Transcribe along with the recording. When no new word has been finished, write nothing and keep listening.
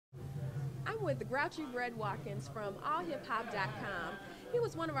I'm with Grouchy Watkins from allhiphop.com. He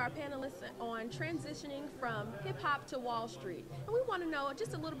was one of our panelists on transitioning from hip-hop to Wall Street. And we want to know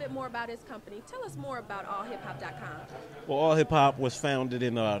just a little bit more about his company. Tell us more about allhiphop.com. Well, All Hip Hop was founded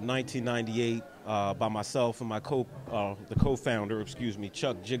in 1998 by myself and the co-founder,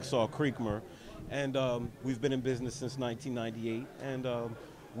 Chuck Jigsaw Creekmer, and we've been in business since 1998, and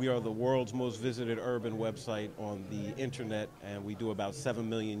we are the world's most visited urban website on the internet, and we do about 7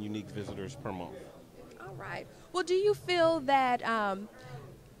 million unique visitors per month. All right. Well, do you feel that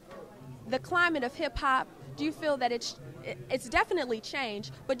the climate of hip-hop, do you feel that it's definitely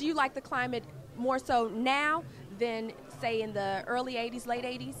changed, but do you like the climate more so now than, say, in the early 80s, late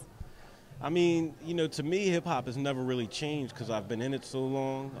 80s? I mean, to me, hip-hop has never really changed because I've been in it so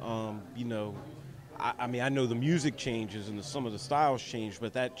long. I know the music changes and some of the styles change,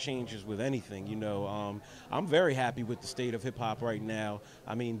 but that changes with anything, I'm very happy with the state of hip-hop right now.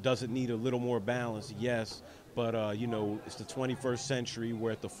 I mean, does it need a little more balance? Yes. But, it's the 21st century.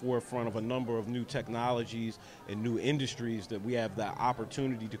 We're at the forefront of a number of new technologies and new industries that we have the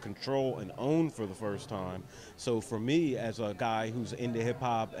opportunity to control and own for the first time. So for me, as a guy who's into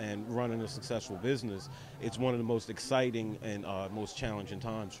hip-hop and running a successful business, it's one of the most exciting and most challenging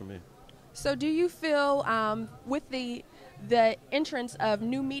times for me. So do you feel with the entrance of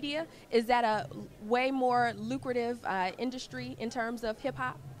new media, is that a way more lucrative industry in terms of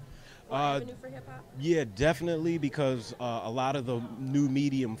hip-hop? Avenue for hip-hop? Yeah, definitely, because a lot of the new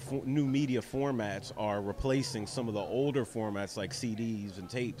media formats are replacing some of the older formats like CDs and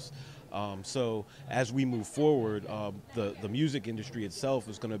tapes. So as we move forward, the music industry itself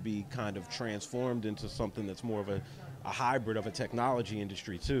is going to be kind of transformed into something that's more of a hybrid of a technology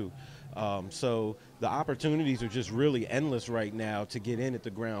industry too. So the opportunities are just really endless right now to get in at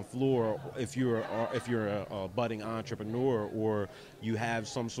the ground floor if you're a budding entrepreneur or you have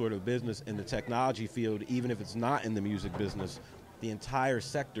some sort of business in the technology field. Even if it's not in the music business, the entire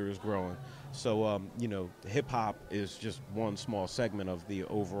sector is growing. So hip hop is just one small segment of the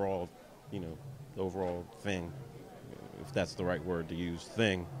overall thing, if that's the right word to use,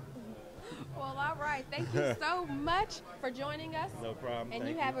 thing. Well, all right. Thank you so much for joining us. No problem. And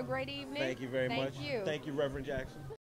you have a great evening. Thank you very much. Thank you. Thank you, Reverend Jackson.